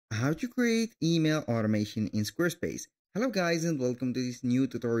How to create email automation in Squarespace. Hello guys and welcome to this new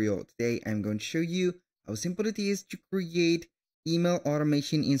tutorial. Today I'm going to show you how simple it is to create email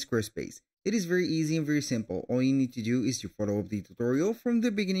automation in Squarespace. It is very easy and very simple. All you need to do is to follow up the tutorial from the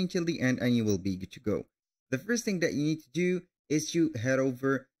beginning till the end and you will be good to go. The first thing that you need to do is to head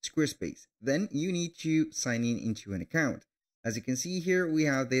over Squarespace. Then you need to sign in into an account. As you can see here, we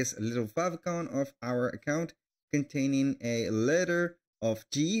have this little favicon of our account containing a letter of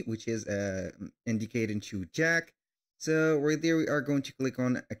G, which is indicating to Jack. So right there, we are going to click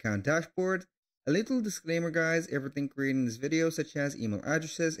on account dashboard. A little disclaimer, guys, everything created in this video, such as email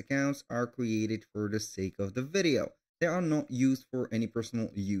addresses, accounts, are created for the sake of the video. They are not used for any personal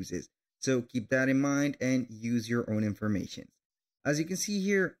uses. So keep that in mind and use your own information. As you can see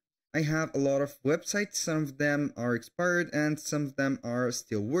here, I have a lot of websites. Some of them are expired and some of them are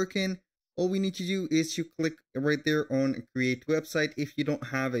still working. All we need to do is to click right there on create website. If you don't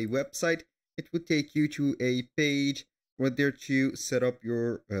have a website, it would take you to a page right there to set up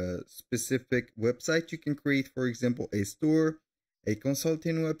your specific website. You can create, for example, a store, a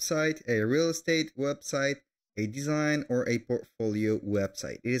consulting website, a real estate website, a design, or a portfolio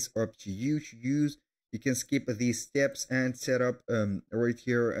website. It is up to you to use. You can skip these steps and set up right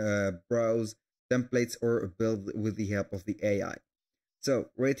here, browse templates or build with the help of the AI.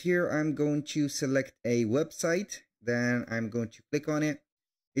 So right here, I'm going to select a website. Then I'm going to click on it.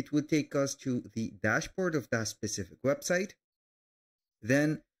 It would take us to the dashboard of that specific website.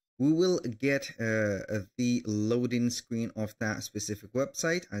 Then we will get the loading screen of that specific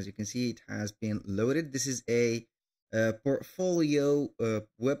website. As you can see, it has been loaded. This is a portfolio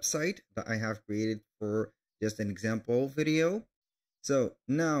website that I have created for just an example video. So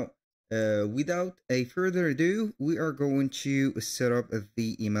now, without a further ado, we are going to set up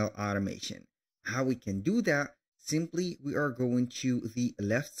the email automation. How we can do that? Simply, we are going to the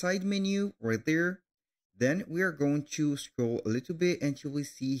left side menu right there. Then we are going to scroll a little bit until we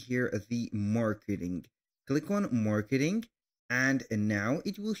see here the marketing. Click on marketing, and now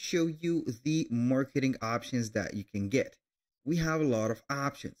it will show you the marketing options that you can get. We have a lot of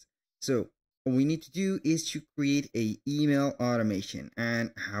options. So all we need to do is to create a email automation.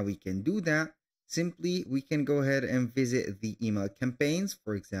 And how we can do that? Simply, we can go ahead and visit the email campaigns,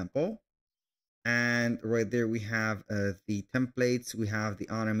 for example. And right there, we have the templates, we have the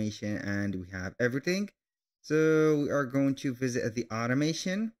automation, and we have everything. So we are going to visit the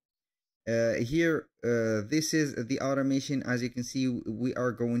automation. Here, this is the automation. As you can see, we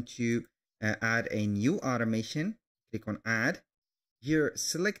are going to add a new automation. Click on add. Here,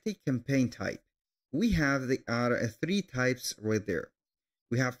 select a campaign type. We have the three types right there.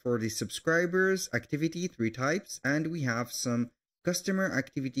 We have for the subscribers activity, 3 types, and we have some customer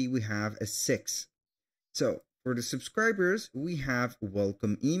activity. We have a 6. So for the subscribers, we have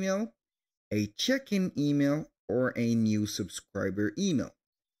welcome email, a check-in email, or a new subscriber email.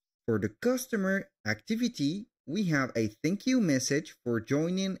 For the customer activity, we have a thank you message for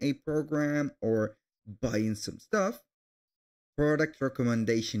joining a program or buying some stuff. Product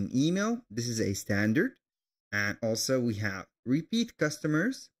recommendation email. This is a standard. And also we have repeat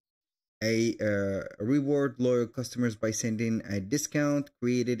customers, a reward loyal customers by sending a discount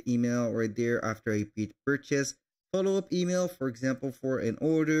created email right there after a repeat purchase. Follow-up email, for example, for an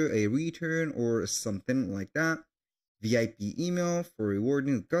order, a return, or something like that. VIP email for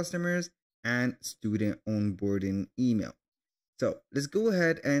rewarding customers, and student onboarding email. So let's go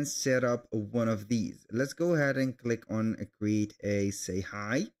ahead and set up one of these. Let's go ahead and click on create a say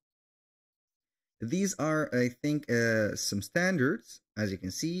hi. These are, I think, some standards. As you can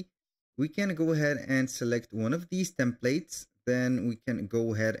see, we can go ahead and select one of these templates. Then we can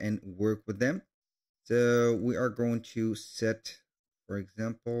go ahead and work with them. So we are going to set, for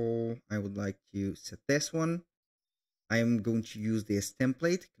example, I would like to set this one. I am going to use this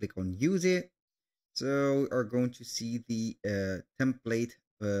template. Click on use it. So we are going to see the template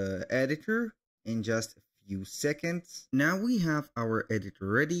editor in just a few seconds. Now we have our editor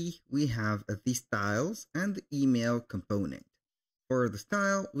ready. We have the styles and the email component. For the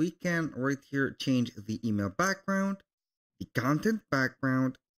style, we can right here change the email background, the content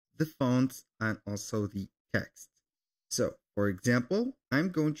background, the fonts, and also the text. So for example, I'm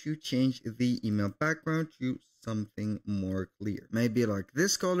going to change the email background to something more clear. Maybe like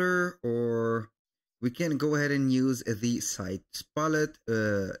this color, or we can go ahead and use the sites palette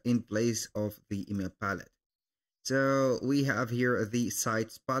in place of the email palette. So we have here the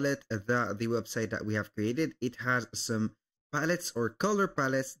sites palette, the website that we have created. It has some palettes or color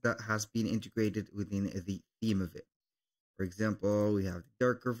palettes that has been integrated within the theme of it. For example, we have the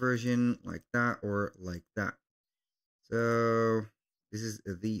darker version like that or like that. So This is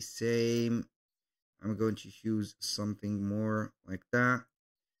the same. I'm going to choose something more like that.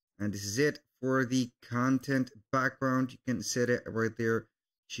 And this is it. For the content background, you can set it right there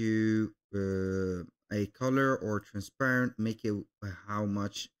to a color or transparent. Make it how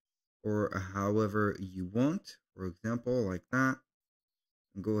much or however you want. For example, like that.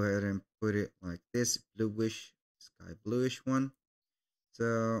 And go ahead and put it like this, bluish, sky bluish one. So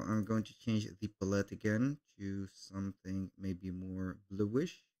I'm going to change the palette again to something maybe more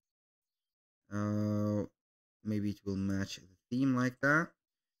bluish. Maybe it will match the theme like that.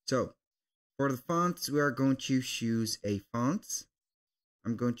 So for the fonts, we are going to choose a font.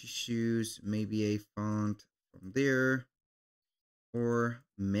 I'm going to choose maybe a font from there or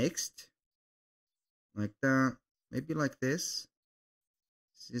mixed like that. Maybe like this.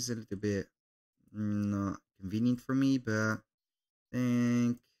 This is a little bit not convenient for me, but I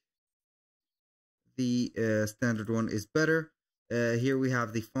think the standard one is better. Here we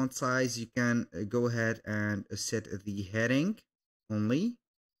have the font size. You can go ahead and set the heading only,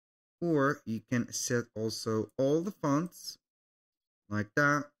 or you can set also all the fonts like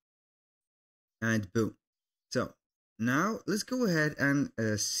that, and boom. So now let's go ahead and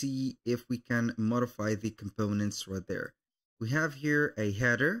see if we can modify the components right there. We have here a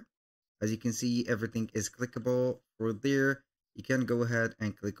header. As you can see, everything is clickable for there. You can go ahead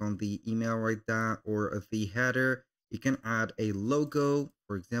and click on the email right there or the header. You can add a logo,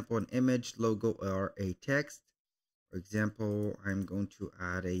 for example, an image, logo, or a text. For example, I'm going to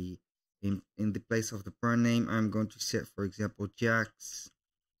add a, in the place of the brand name, I'm going to set, for example, Jack's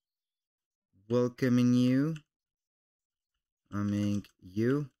welcoming you.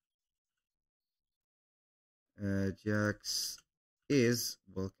 Jax is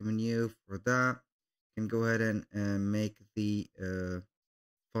welcoming you. For that, you can go ahead and make the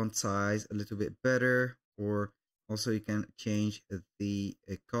font size a little bit better, or also you can change the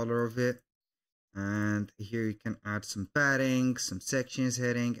color of it. And here you can add some padding, some sections,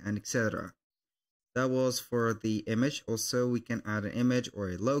 heading, and etc. That was for the image. Also, we can add an image or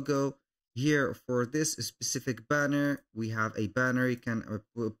a logo. Here for this specific banner, we have a banner. You can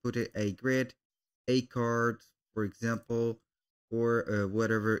put it a grid, a card, for example, or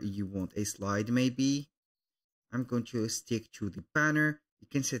whatever you want. A slide maybe. I'm going to stick to the banner. You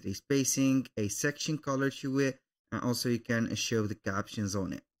can set a spacing, a section color to it, and also you can show the captions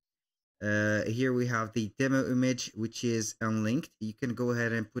on it. Here we have the demo image, which is unlinked. You can go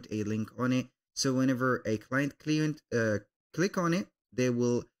ahead and put a link on it. So whenever a client click on it, they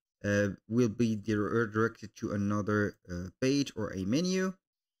will be redirected to another page or a menu.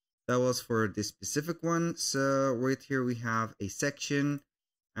 That was for this specific one. So right here we have a section,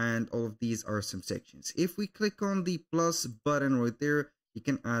 and all of these are some sections. If we click on the plus button right there, you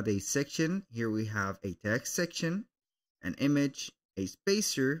can add a section. Here we have a text section, an image, a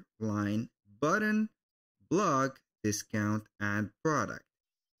spacer, line, button, blog, discount, and product.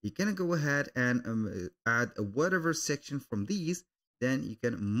 You can go ahead and add whatever section from these, then you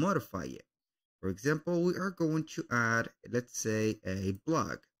can modify it. For example, we are going to add, let's say, a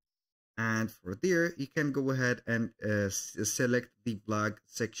blog. And for there, you can go ahead and select the blog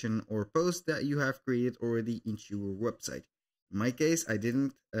section or post that you have created already into your website. In my case, I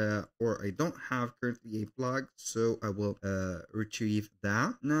didn't or I don't have currently a blog, so I will retrieve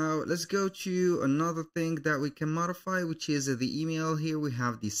that. Now let's go to another thing that we can modify, which is the email. Here we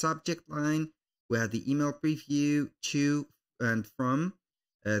have the subject line, we have the email preview, to and from,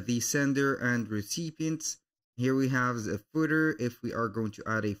 the sender and recipients. Here we have the footer, if we are going to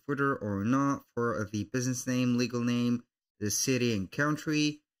add a footer or not, for the business name, legal name, the city and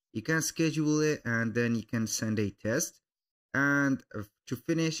country. You can schedule it and then you can send a test. And to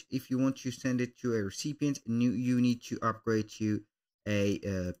finish, if you want to send it to a recipient, you need to upgrade to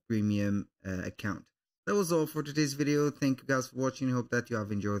a premium account. That was all for today's video. Thank you guys for watching. I hope that you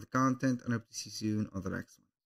have enjoyed the content and hope to see you soon on the next one.